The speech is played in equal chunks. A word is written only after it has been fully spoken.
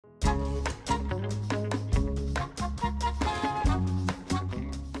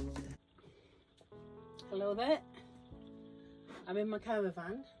Hello there. I'm in my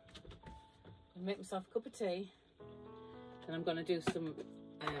caravan. I'll make myself a cup of tea, and I'm going to do some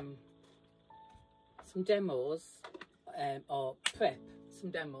demos, or prep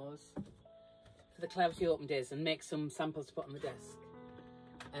some demos for the Clarity Open Days and make some samples to put on the desk.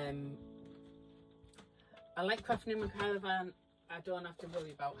 I like crafting in my caravan. I don't have to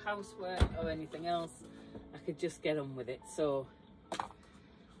worry about housework or anything else. I could just get on with it. So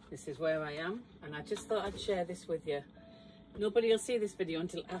this is where I am, and I just thought I'd share this with you. Nobody will see this video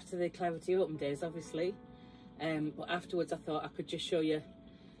until after the Clarity Open Days, obviously. But afterwards I thought I could just show you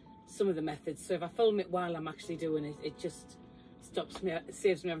some of the methods. So if I film it while I'm actually doing it, it just stops me, it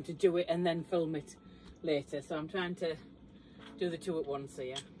saves me having to do it and then film it later. So I'm trying to do the two at once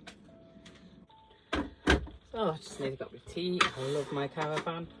here. Oh, I just need a cup of tea. I love my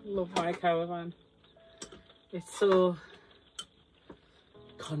caravan. Love my caravan. It's so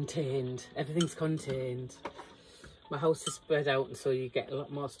contained. Everything's contained. My house is spread out, and so you get a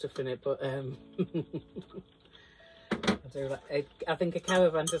lot more stuff in it. But I do like. I think a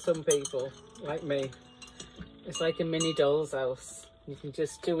caravan to some people, like me, it's like a mini doll's house. You can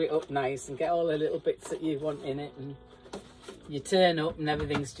just do it up nice and get all the little bits that you want in it, and you turn up, and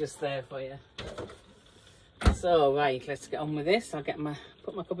everything's just there for you. So right, let's get on with this. I'll put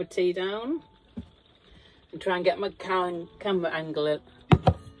my cup of tea down and try and get my camera angle at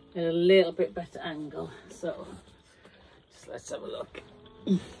a little bit better angle. So just let's have a look.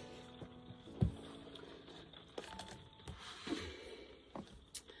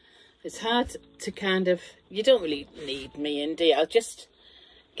 It's hard to kind of, you don't really need me in, do you? I'll just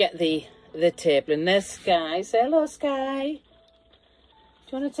get the table, and there's Sky. Say hello, Sky.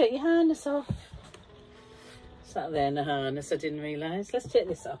 Do you want to take your harness off? Sat there in the harness, I didn't realise. Let's take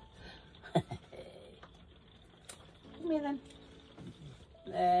this off. Come here then.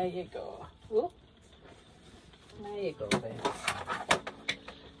 There you go. Whoop. There you go, babe.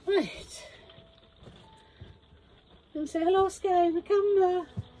 Right. And say hello, Sky, on the camera.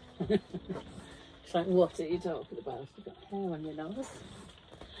 It's like, what are you talking about? You've got hair on your nose.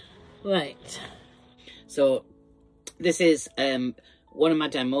 Right. So, this is one of my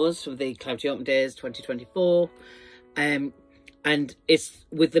demos for the Clarity Open Days 2024, and it's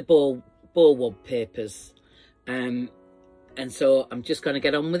with the ball wob papers, and so I'm just going to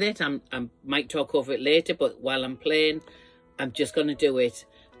get on with it. I might talk over it later, but while I'm playing, I'm just going to do it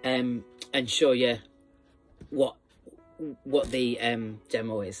and show you what the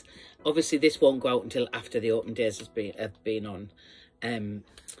demo is. Obviously this won't go out until after the Open Days have been on,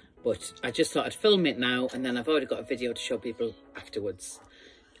 but I just thought I'd film it now, and then I've already got a video to show people afterwards.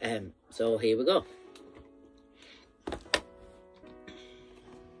 So here we go.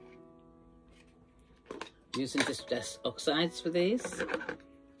 Using distress oxides for these.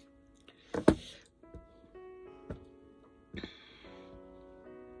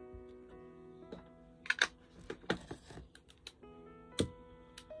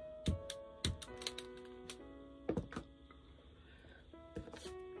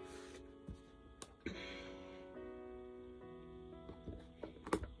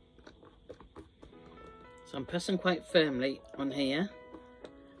 So I'm pressing quite firmly on here,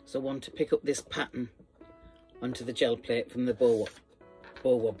 so I want to pick up this pattern onto the gel plate from the ball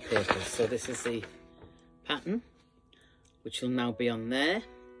wob papers. So this is the pattern, which will now be on there.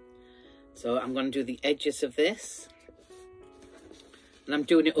 So I'm going to do the edges of this, and I'm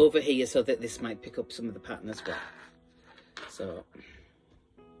doing it over here so that this might pick up some of the pattern as well. So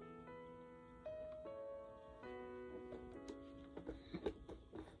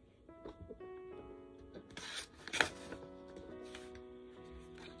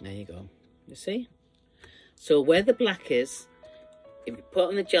there you go, you see? So where the black is, if you put it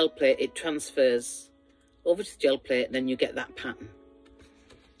on the gel plate, it transfers over to the gel plate, and then you get that pattern.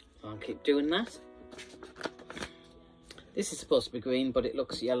 I'll keep doing that. This is supposed to be green, but it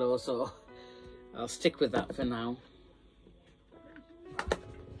looks yellow, so I'll stick with that for now.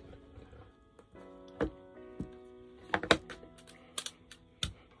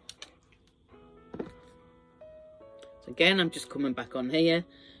 So again, I'm just coming back on here.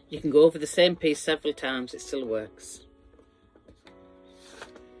 You can go over the same piece several times, it still works.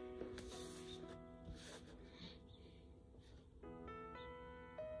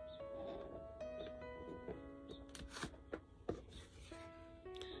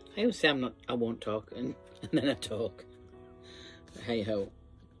 I always say I won't talk, and then I talk. Hey ho.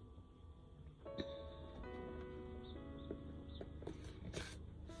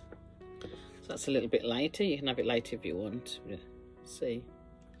 So that's a little bit lighter. You can have it lighter if you want. See.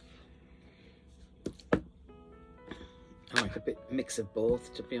 I like a bit mix of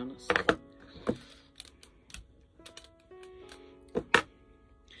both, to be honest.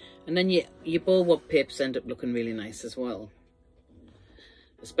 And then your bollwork papers end up looking really nice as well.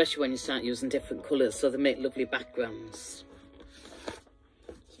 Especially when you start using different colours, so they make lovely backgrounds.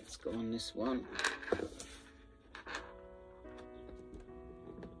 So let's go on this one.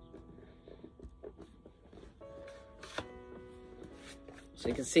 So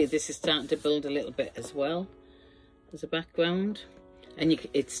you can see this is starting to build a little bit as well as a background. And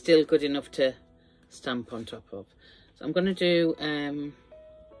it's still good enough to stamp on top of. So I'm going to do, I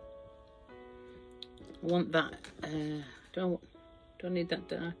want that, don't need that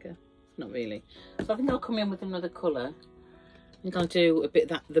darker, not really. So I think I'll come in with another colour. I think I'll do a bit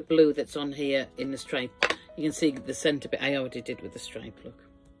that the blue that's on here in the stripe. You can see the centre bit I already did with the stripe, look.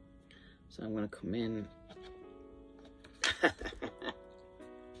 So I'm going to come in.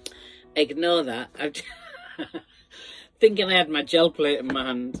 Ignore that. I'm thinking I had my gel plate in my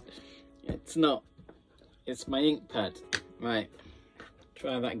hand. It's not. It's my ink pad. Right.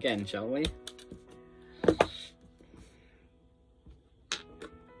 Try that again, shall we?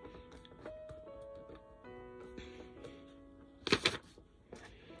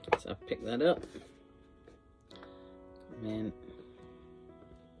 So I've picked that up. Come in.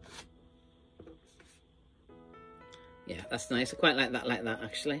 Yeah, that's nice. I quite like that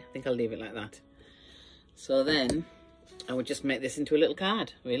actually. I think I'll leave it like that. So then I would just make this into a little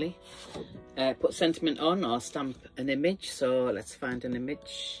card, really. Put sentiment on or stamp an image. So let's find an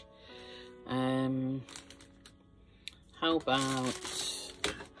image. How about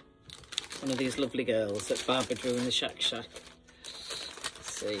one of these lovely girls that Barbara drew in the Shack Shack?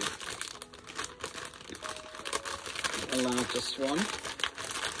 Let's see. The largest one.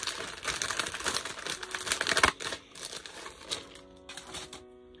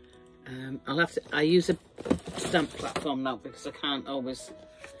 I use a stamp platform now because I can't always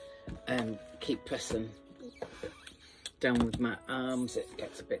keep pressing down with my arms. It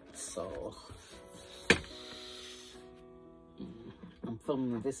gets a bit sore. I'm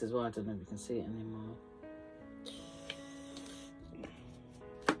filming with this as well. I don't know if you can see it anymore.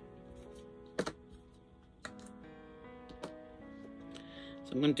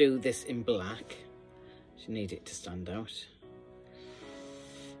 So I'm going to do this in black. You need it to stand out.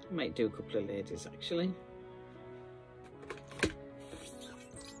 I might do a couple of ladies actually.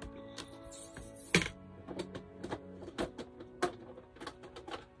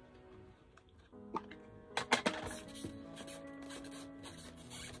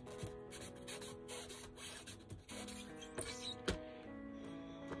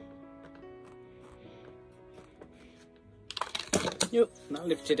 Yep, that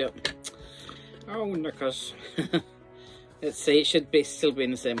lifted up. Oh, knickers. Let's see, it should still be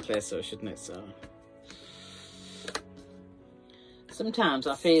in the same place though, shouldn't it? So sometimes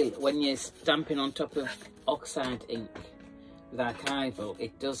I feel when you're stamping on top of oxide ink with archival,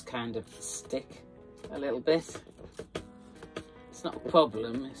 it does kind of stick a little bit. It's not a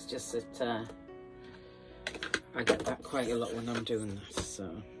problem, it's just that I get that quite a lot when I'm doing that, so.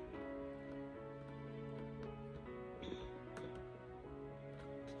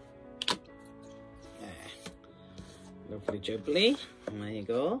 Lovely jubbly, and there you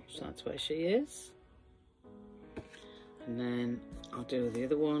go, so that's where she is. And then I'll do the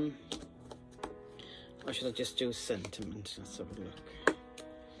other one, or should I just do sentiment? Let's have a look.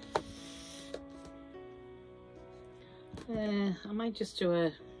 I might just do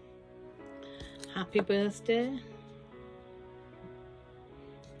a happy birthday.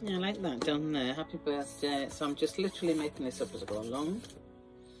 Yeah, I like that down there, happy birthday. So I'm just literally making this up as I go along.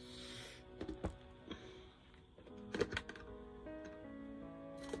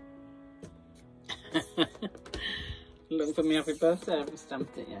 Looking for me happy birthday, I haven't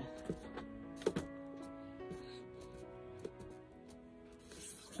stamped it yet.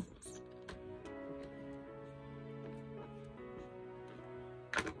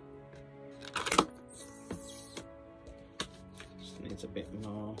 Just needs a bit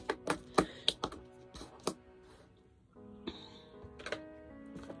more.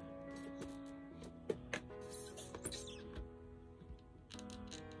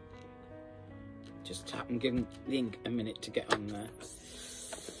 Just tap and give the ink a minute to get on there.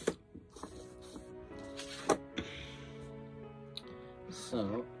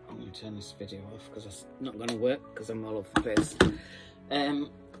 So I'm going to turn this video off because it's not going to work because I'm all over the place.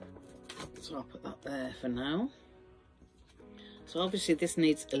 So I'll put that there for now. So obviously this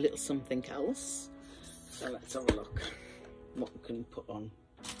needs a little something else. So let's have a look what we can put on.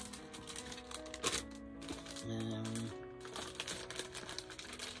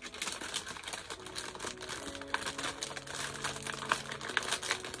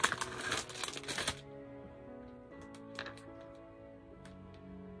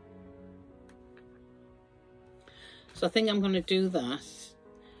 So I think I'm going to do that,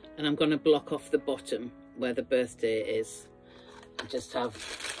 and I'm going to block off the bottom where the birthday is, and just have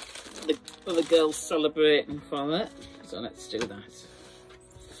the other girls celebrating for it. So let's do that.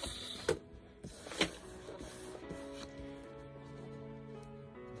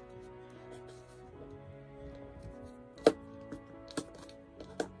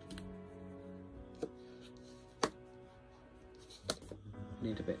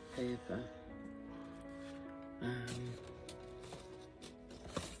 Need a bit of paper.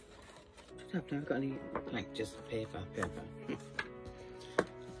 I've never got any, like, just paper.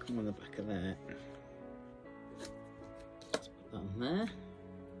 Come on the back of that. Let's put that on there.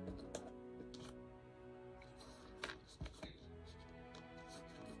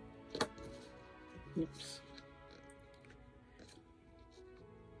 Oops.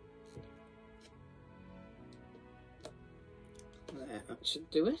 There, that should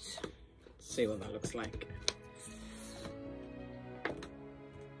do it. Let's see what that looks like.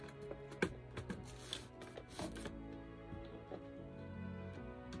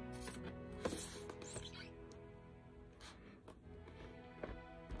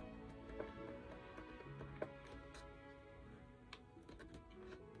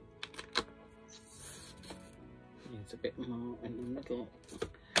 Needs a bit more in the middle.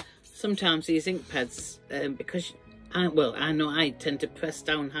 Sometimes these ink pads, because I know I tend to press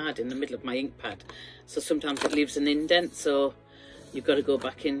down hard in the middle of my ink pad, so sometimes it leaves an indent, so you've got to go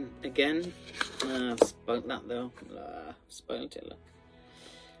back in again. I've spoilt that though. Spoiled it, look.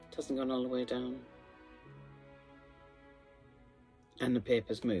 It hasn't gone all the way down. And the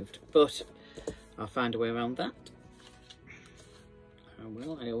paper's moved, but I'll find a way around that. I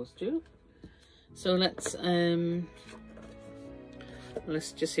will, I always do. So let's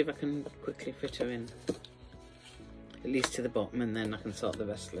just see if I can quickly fit her in, at least to the bottom, and then I can sort the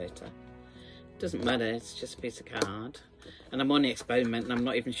rest later. Doesn't matter, it's just a piece of card, and I'm only experimenting. I'm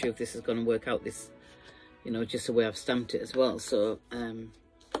not even sure if this is going to work out, this, you know, just the way I've stamped it as well. So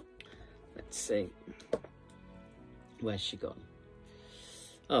let's see, where's she gone?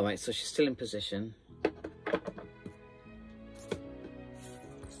 All right, so she's still in position.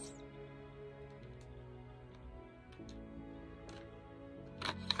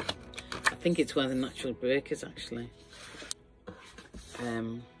 I think it's where the natural break is, actually.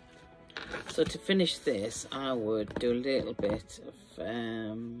 So to finish this, I would do a little bit of,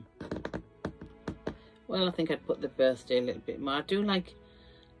 well, I think I'd put the birthday a little bit more. I do like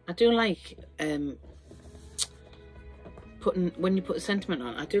putting, when you put a sentiment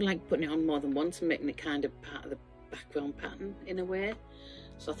on, I do like putting it on more than once and making it kind of part of the background pattern in a way.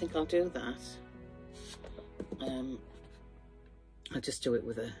 So I think I'll do that. I'll just do it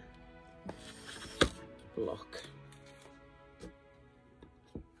with a block.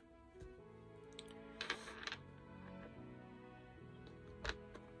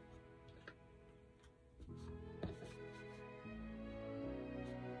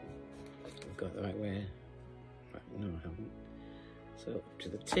 I've got it the right way. Right, no, I haven't. So up to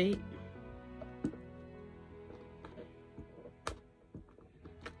the T.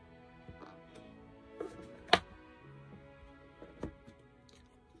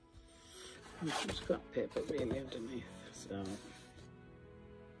 I've just got paper really underneath, so and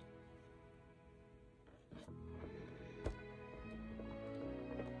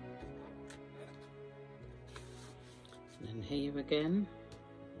then here again,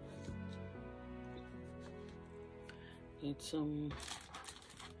 need some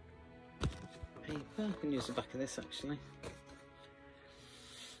paper. I can use the back of this actually.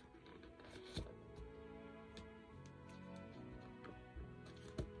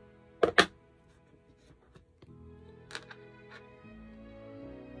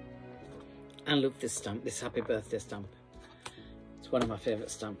 I love this stamp, this happy birthday stamp. It's one of my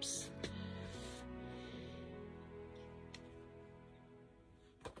favourite stamps.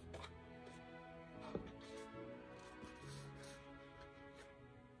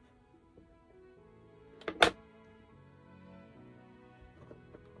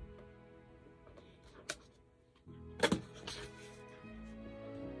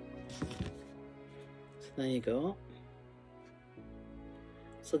 So there you go.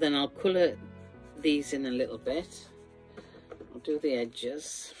 So then I'll colour these in a little bit. I'll do the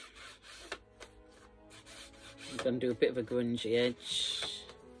edges. I'm going to do a bit of a grungy edge.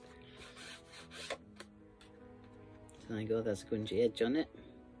 There you go, there's a grungy edge on it.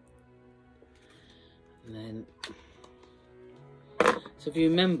 And then, so if you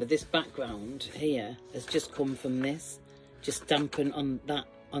remember, this background here has just come from this, just stamping on that,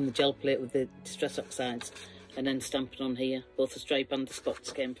 on the gel plate with the Distress Oxides, and then stamping on here. Both the stripe and the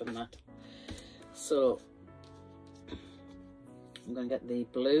spots came from that. So I'm going to get the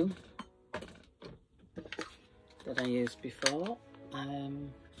blue that I used before.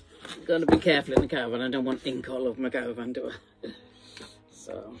 I'm going to be careful in the caravan. I don't want ink all over my caravan, do I?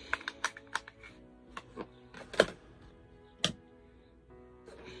 So.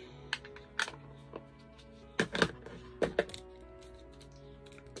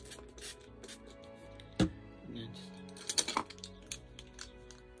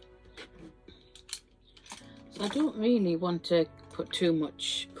 I don't really want to put too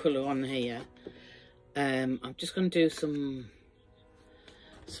much colour on here. I'm just going to do some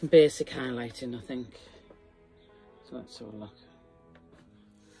basic highlighting, I think. So let's have a look.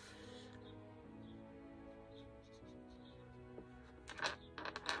 A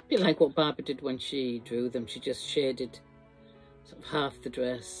bit like what Barbara did when she drew them. She just shaded sort of half the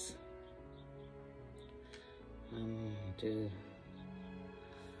dress.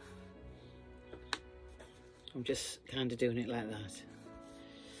 I'm just kind of doing it like that.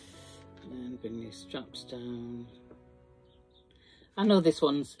 And bring these straps down. I know this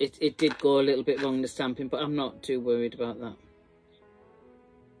one's, it did go a little bit wrong in the stamping, but I'm not too worried about that.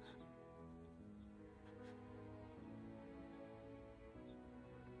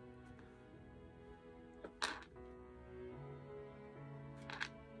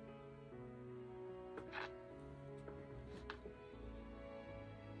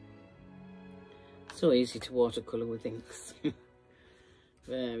 So easy to watercolour with inks.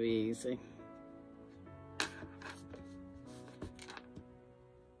 Very easy.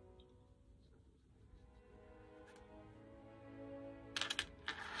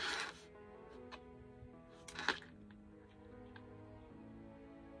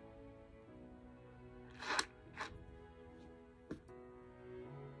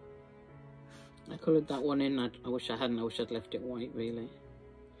 I coloured that one in. I wish I hadn't. I wish I'd left it white, really.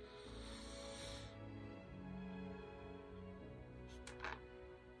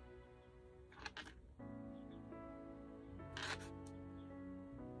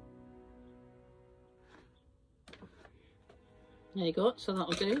 There you go, so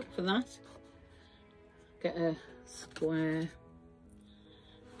that'll do for that. Get a square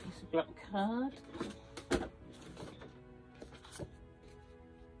piece of black card.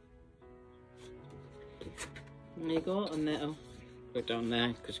 There you go, and that'll go down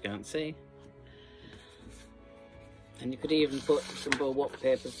there because you can't see. And you could even put some bow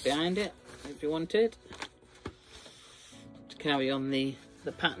papers behind it if you wanted to carry on the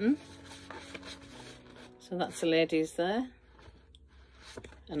pattern. So that's the ladies there.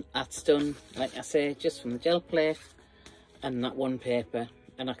 And that's done, like I say, just from the gel plate and that one paper,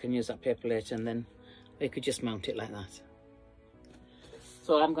 and I can use that paper later, and then you could just mount it like that.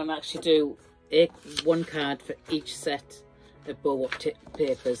 So I'm going to actually do one card for each set of bow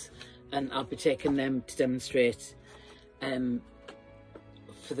papers, and I'll be taking them to demonstrate for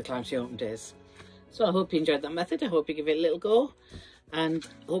the Clarity Open Days. So I hope you enjoyed that method. I hope you give it a little go, and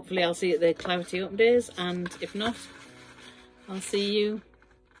hopefully I'll see you at the Clarity Open Days, and if not, I'll see you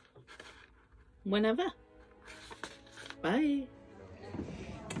whenever. Bye.